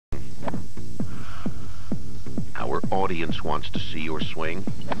audience wants to see your swing?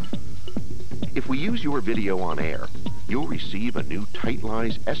 If we use your video on air, you'll receive a new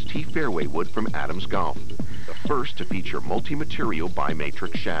Tight-Lies ST fairway wood from Adams Golf, the first to feature multi-material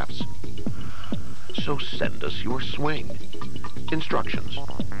bimatrix shafts. So send us your swing. Instructions.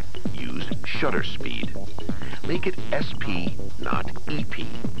 Use shutter speed. Make it SP, not EP,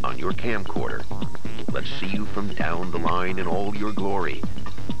 on your camcorder. Let's see you from down the line in all your glory.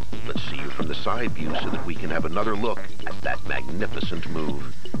 Let's see you from the side view so that we can have another look at that magnificent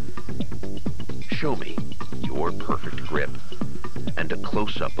move. Show me your perfect grip and a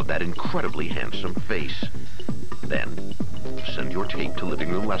close-up of that incredibly handsome face. Then, send your tape to Living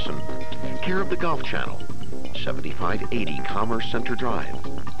Room Lesson, care of the Golf Channel, 7580 Commerce Center Drive,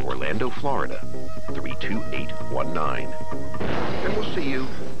 Orlando, Florida, 32819. And we'll see you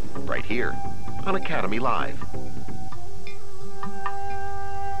right here on Academy Live.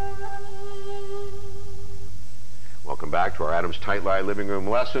 Welcome back to our Adams Tight-Lie Living Room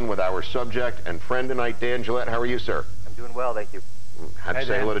Lesson with our subject and friend tonight, Dan Gillette. How are you, sir? I'm doing well, thank you. Had to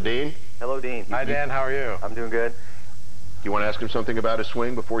say hello to Dean. Hello, Dean. Hi, Dan. How are you? I'm doing good. Do you want to ask him something about his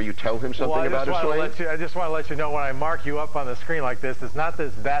swing before you tell him something about his swing? I just want to let you know when I mark you up on the screen like this, it's not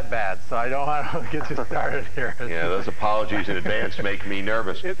this that bad, so I don't want to get you started here. Yeah, those apologies in advance make me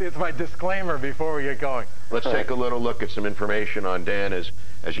nervous. It's my disclaimer before we get going. Let's take a little look at some information on Dan as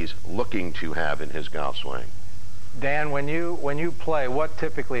he's looking to have in his golf swing. Dan, when you play, what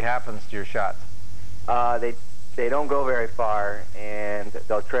typically happens to your shots? They don't go very far, and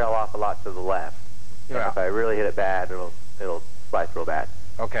they'll trail off a lot to the left. Yeah. And if I really hit it bad, it'll slice real bad.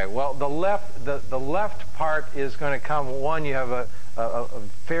 Okay. Well, the left part is going to come. One, you have a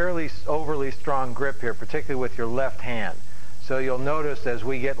fairly overly strong grip here, particularly with your left hand. So you'll notice as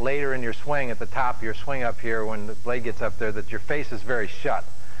we get later in your swing, at the top of your swing up here, when the blade gets up there, that your face is very shut.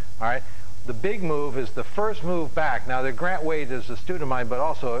 All right. The big move is the first move back. Now, the Grant Wade is a student of mine, but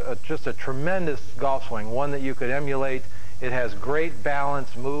also just a tremendous golf swing, one that you could emulate. It has great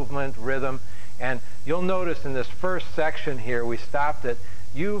balance, movement, rhythm. And you'll notice in this first section here, we stopped it.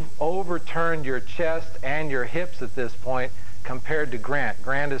 You've overturned your chest and your hips at this point compared to Grant.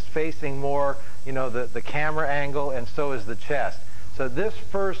 Grant is facing more, you know, the camera angle, and so is the chest. So this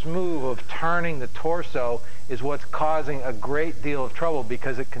first move of turning the torso is what's causing a great deal of trouble,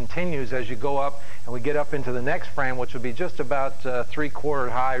 because it continues as you go up and we get up into the next frame, which will be just about 3/4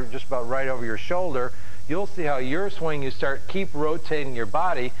 high, just about right over your shoulder. You'll see how your swing, you keep rotating your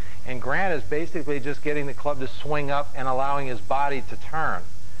body, and Grant is basically just getting the club to swing up and allowing his body to turn.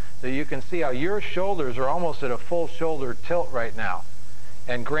 So you can see how your shoulders are almost at a full shoulder tilt right now.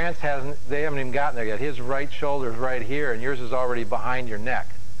 And Grant's they haven't even gotten there yet. His right shoulder's right here, and yours is already behind your neck.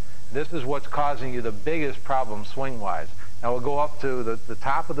 This is what's causing you the biggest problem swing-wise. Now we'll go up to the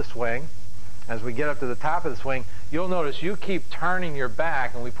top of the swing. As we get up to the top of the swing, you'll notice you keep turning your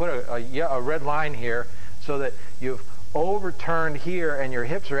back, and we put a red line here so that you've overturned here, and your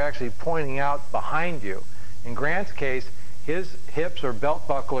hips are actually pointing out behind you. In Grant's case, his hips or belt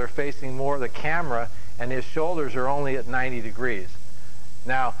buckle are facing more the camera, and his shoulders are only at 90 degrees.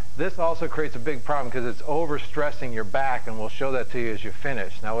 Now, this also creates a big problem because it's overstressing your back, and we'll show that to you as you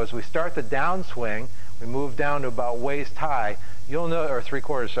finish. Now, as we start the downswing, we move down to about waist high. You'll know, or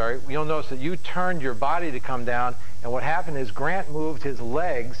 3/4, sorry. You'll notice that you turned your body to come down, and what happened is Grant moved his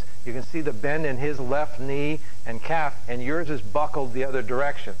legs. You can see the bend in his left knee and calf, and yours is buckled the other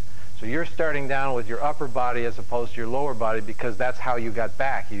direction. So you're starting down with your upper body as opposed to your lower body, because that's how you got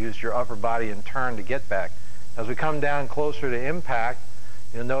back. You used your upper body and turn to get back. As we come down closer to impact,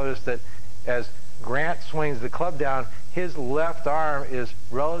 you'll notice that as Grant swings the club down, his left arm is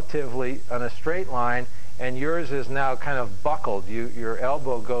relatively on a straight line, and yours is now kind of buckled. Your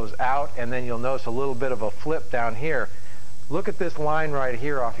elbow goes out, and then you'll notice a little bit of a flip down here. Look at this line right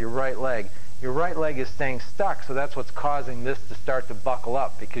here off your right leg. Your right leg is staying stuck, so that's what's causing this to start to buckle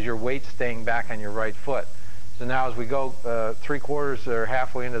up, because your weight's staying back on your right foot. So now as we go 3/4 or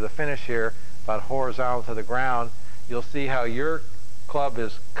halfway into the finish here, about horizontal to the ground, you'll see how your club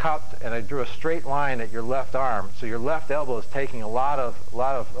is cupped, and I drew a straight line at your left arm. So your left elbow is taking a lot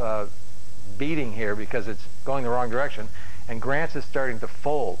of beating here because it's going the wrong direction, and Grant's is starting to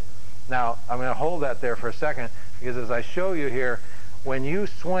fold. Now, I'm going to hold that there for a second, because as I show you here, when you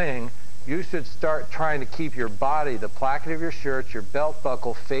swing, you should start trying to keep your body, the placket of your shirt, your belt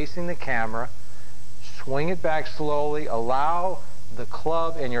buckle facing the camera. Swing it back slowly. Allow the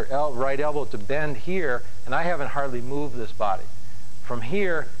club and your right elbow to bend here, and I haven't hardly moved this body. From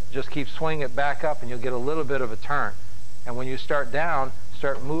here, just keep swinging it back up, and you'll get a little bit of a turn. And when you start down,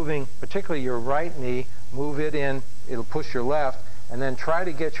 start moving, particularly your right knee, move it in. It'll push your left, and then try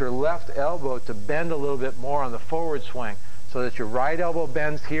to get your left elbow to bend a little bit more on the forward swing so that your right elbow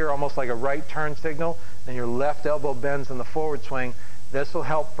bends here, almost like a right turn signal, and your left elbow bends in the forward swing. This will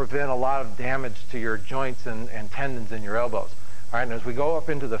help prevent a lot of damage to your joints and tendons in your elbows. All right, and as we go up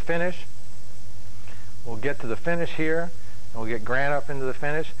into the finish, we'll get to the finish here, and we'll get Grant up into the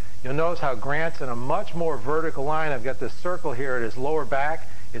finish. You'll notice how Grant's in a much more vertical line. I've got this circle here at his lower back.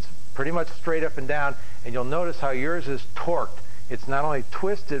 It's pretty much straight up and down, and you'll notice how yours is torqued. It's not only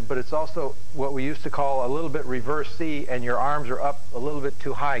twisted, but it's also what we used to call a little bit reverse C, and your arms are up a little bit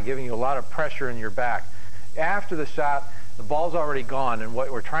too high, giving you a lot of pressure in your back. After the shot, the ball's already gone, and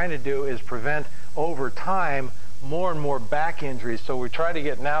what we're trying to do is prevent, over time, more and more back injuries. So we try to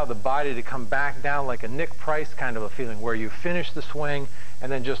get now the body to come back down like a Nick Price kind of a feeling, where you finish the swing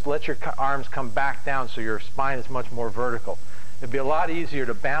and then just let your arms come back down so your spine is much more vertical. It'd be a lot easier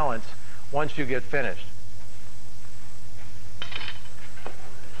to balance once you get finished.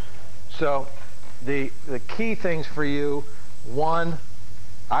 So the key things for you, one,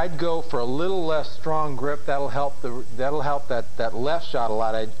 I'd go for a little less strong grip. That'll help that left shot a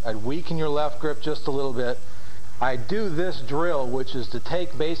lot. I'd weaken your left grip just a little bit. I do this drill, which is to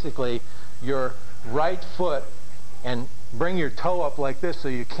take basically your right foot and bring your toe up like this so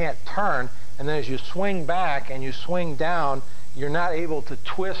you can't turn, and then as you swing back and you swing down, you're not able to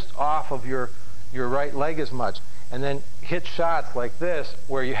twist off of your right leg as much, and then hit shots like this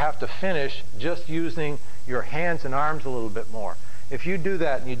where you have to finish just using your hands and arms a little bit more. If you do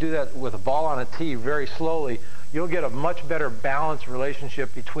that, and you do that with a ball on a tee very slowly, you'll get a much better balanced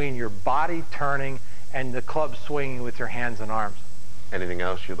relationship between your body turning and the club swinging with your hands and arms. Anything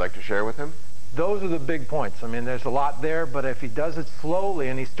else you'd like to share with him? Those are the big points. I mean, there's a lot there, but if he does it slowly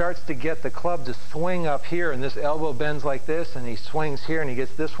and he starts to get the club to swing up here, and this elbow bends like this, and he swings here and he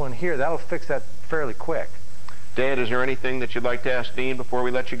gets this one here, that'll fix that fairly quick. Dad, is there anything that you'd like to ask Dean before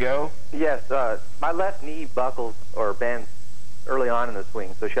we let you go? Yes, my left knee buckles or bends early on in the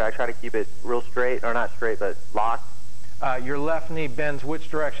swing, so should I try to keep it real straight, or not straight, but locked? Your left knee bends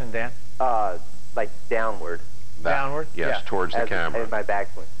which direction, Dan? Like downward. Downward? Yes, yeah. Towards the camera. As my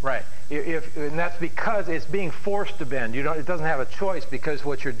backswing. Right. And that's because it's being forced to bend. It doesn't have a choice, because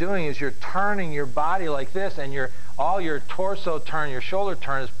what you're doing is you're turning your body like this, and all your torso turn, your shoulder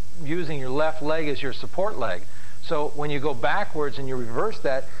turn is using your left leg as your support leg. So when you go backwards and you reverse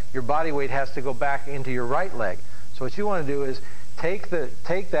that, your body weight has to go back into your right leg. So what you want to do is take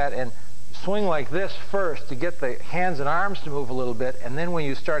that and swing like this first to get the hands and arms to move a little bit, and then when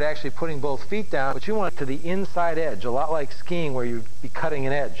you start actually putting both feet down, but you want it to the inside edge, a lot like skiing where you'd be cutting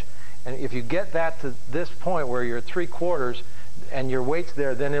an edge. And if you get that to this point where you're 3/4 and your weight's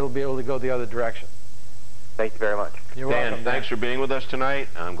there, then it'll be able to go the other direction. Thank you very much. You're welcome. Dan, thanks for being with us tonight.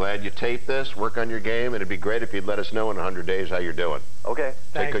 I'm glad you taped this. Work on your game, and it'd be great if you'd let us know in 100 days how you're doing. Okay.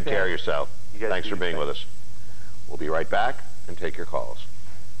 Take good care of yourself. Thanks for being with us. We'll be right back and take your calls.